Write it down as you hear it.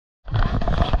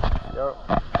Yep.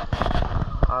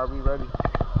 Alright, we ready.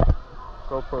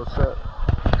 GoPro set.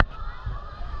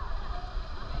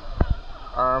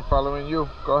 I'm following you.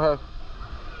 Go ahead.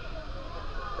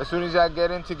 As soon as y'all get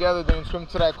in together, then swim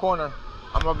to that corner.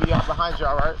 I'm gonna be out behind you,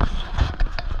 alright?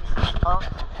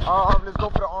 Let's go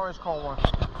for the orange cone one.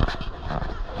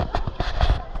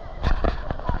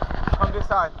 Come this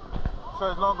side. So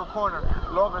it's longer corner,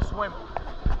 longer swim.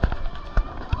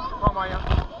 Come on,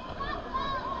 Maya.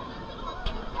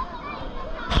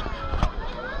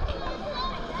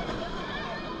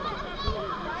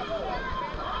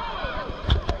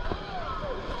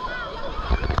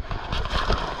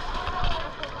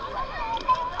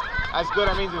 That's good,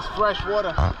 that means it's fresh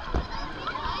water.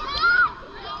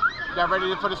 Y'all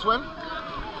ready for the swim?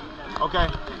 Okay.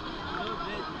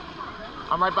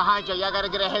 I'm right behind you. Y'all gotta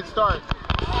get a head start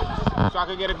so I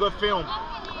can get a good film.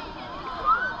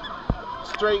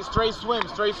 Straight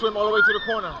swim all the way to the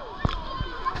corner.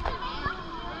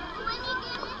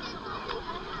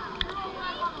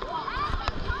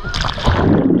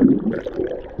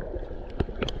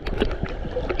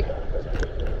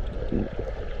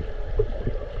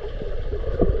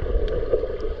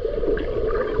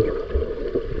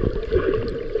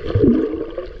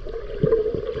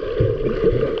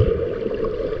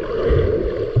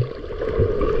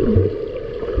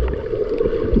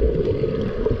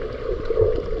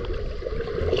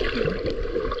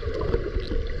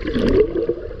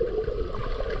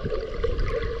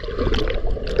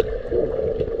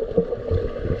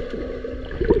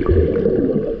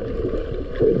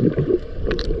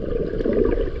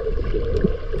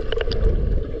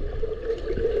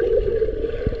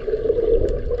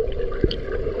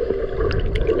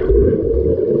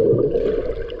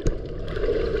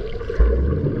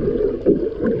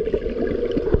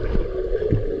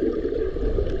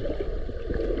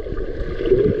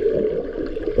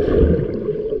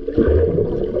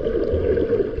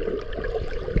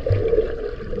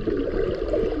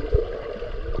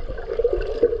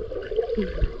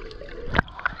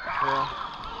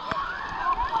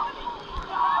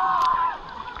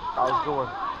 I was going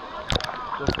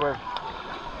this way.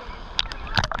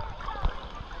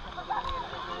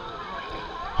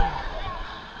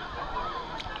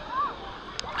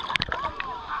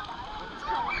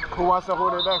 Who wants to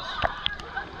hold it next?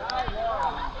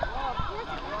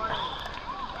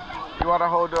 You want to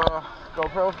hold the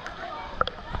GoPro?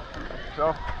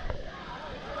 So,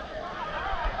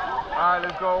 alright,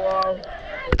 let's go.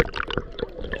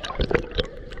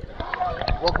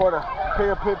 What quarter? Pick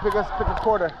a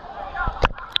quarter.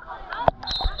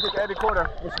 Pick any quarter.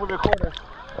 Let's swim a quarter.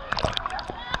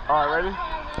 Alright, ready?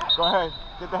 Go ahead.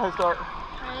 Get the head start.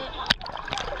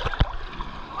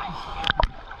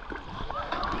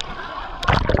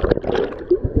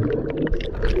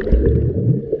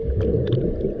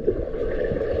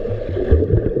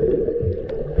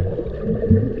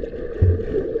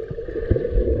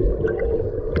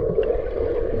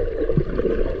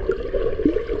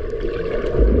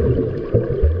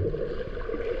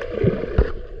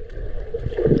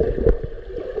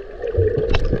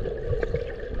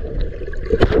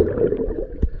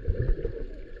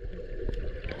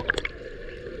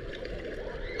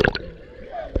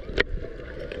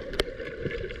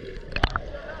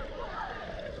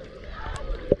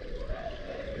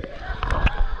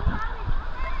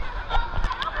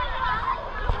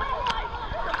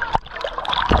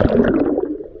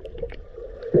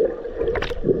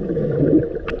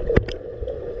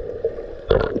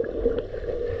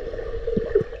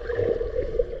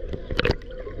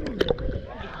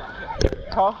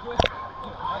 Huh?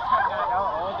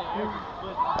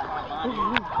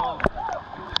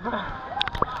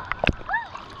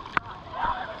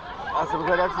 That's a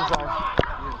good exercise.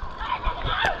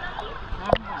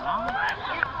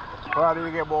 Well, I need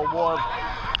to get more warm.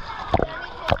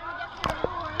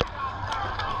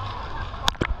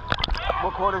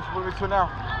 What quarter is moving to now?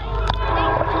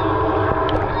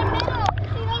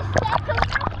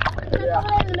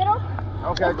 Yeah. In the middle?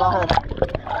 Okay, go ahead.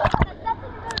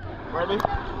 Ready?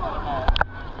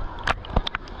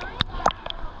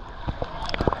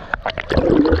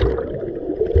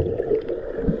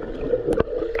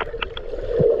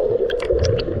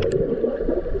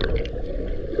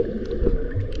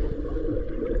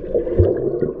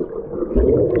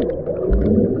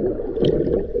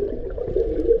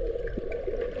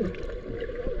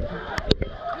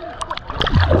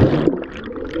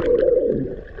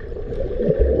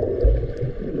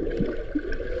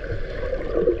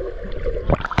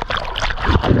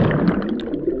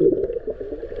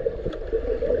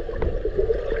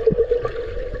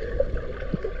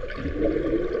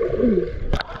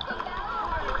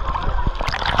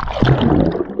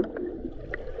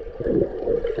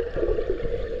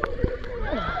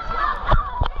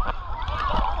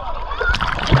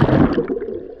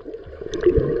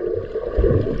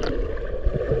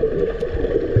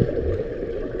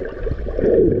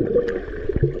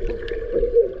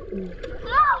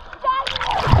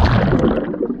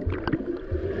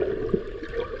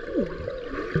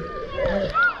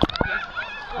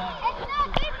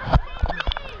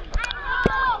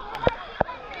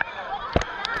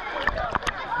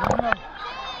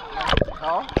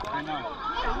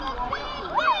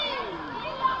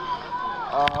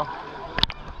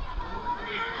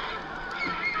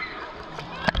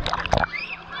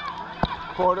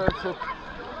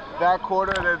 that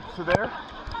quarter to there?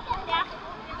 Yeah.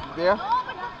 There?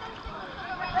 Like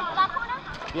that corner?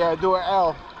 Yeah, do an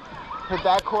L. Hit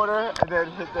that quarter and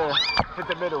then hit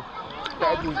the middle. The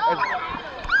empty. Okay.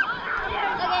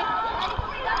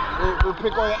 We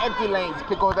pick all the empty lanes.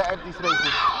 Pick all the empty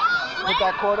spaces. Hit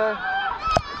that quarter.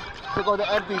 Pick all the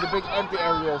big empty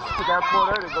areas. Hit that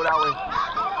quarter and go that way.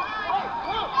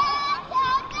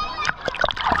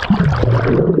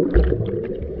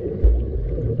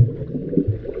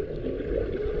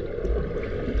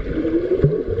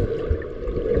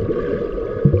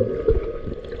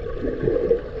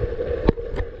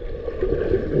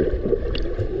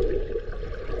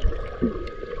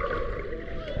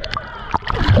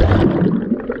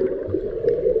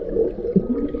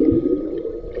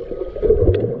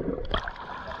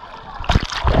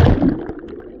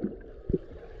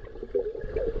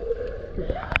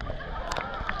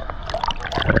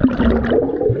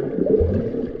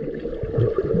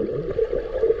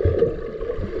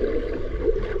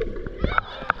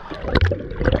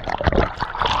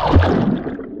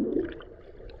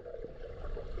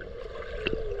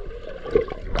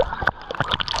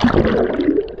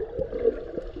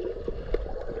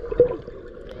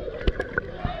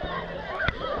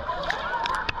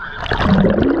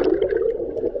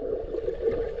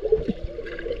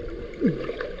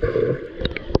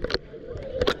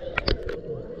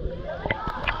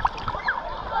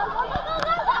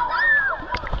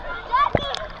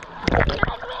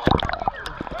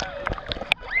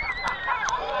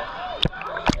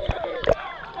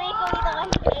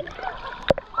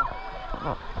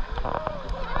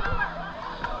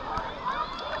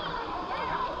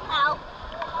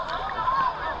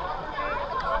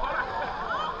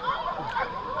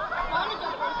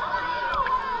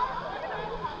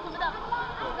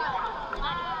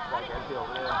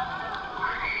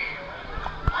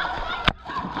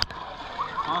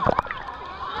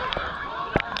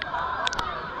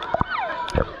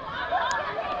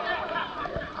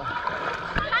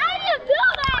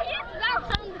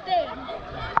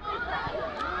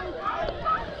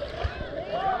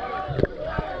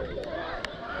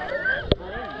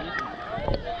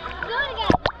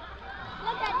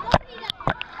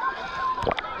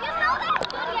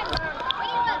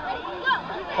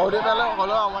 Hold it, Mello. Hold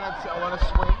on. I want to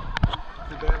swing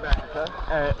to there and back, okay?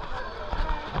 Alright.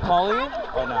 Follow you?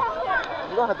 Or no?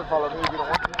 You don't have to follow me if you don't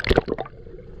want to. Just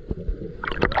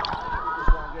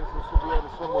want to get us to be able to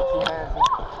swim with 2 hands.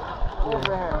 Move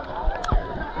your hand.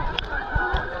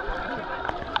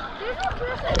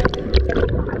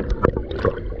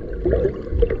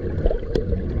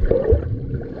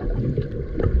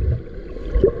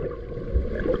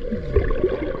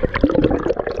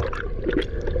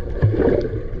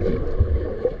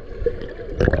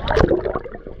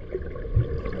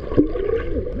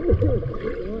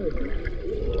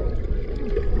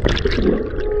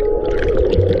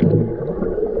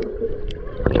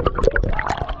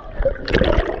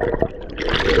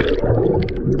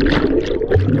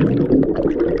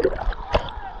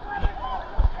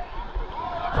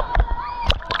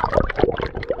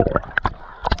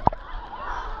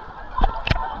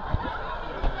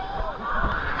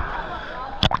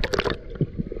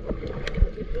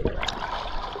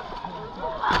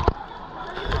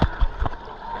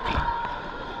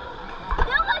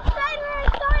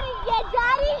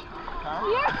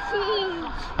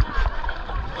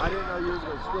 I didn't know you was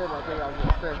going to swim. I think I was going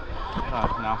to swim. Oh,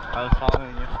 no, I was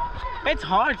following you. It's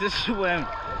hard to swim.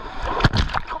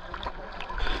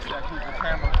 Gotta keep the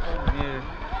camera. Yeah.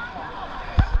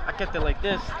 I kept it like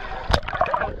this.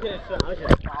 I was just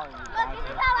following you. Look, this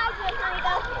is how I do it,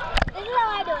 Amigo. This is how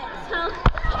I do it. So,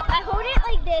 I hold it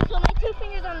like this with my 2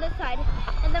 fingers on this side,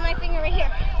 and then my finger right here.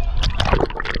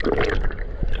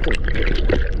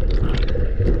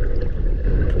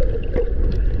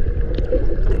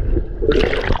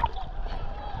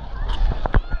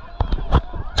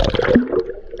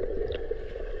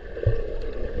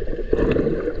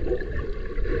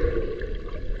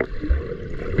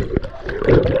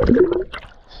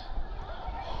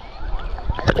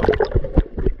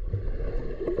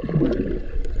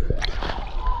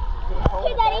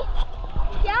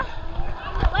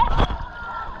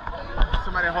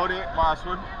 Hold it while I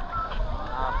swim.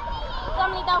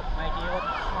 Somebody don't.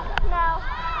 No.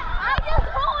 I'm just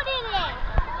holding it.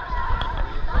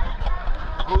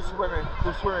 Who's swimming?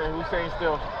 Who's swimming? Who's staying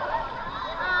still?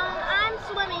 I'm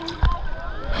swimming.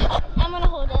 I'm gonna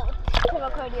hold it to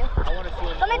record you. I want to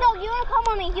swim. Somebody don't. You don't come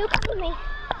on me. You come with me.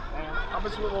 I'm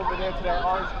gonna swim over there to that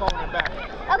orange cone and back.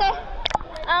 Okay.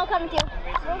 I'll come with you.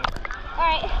 All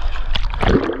right.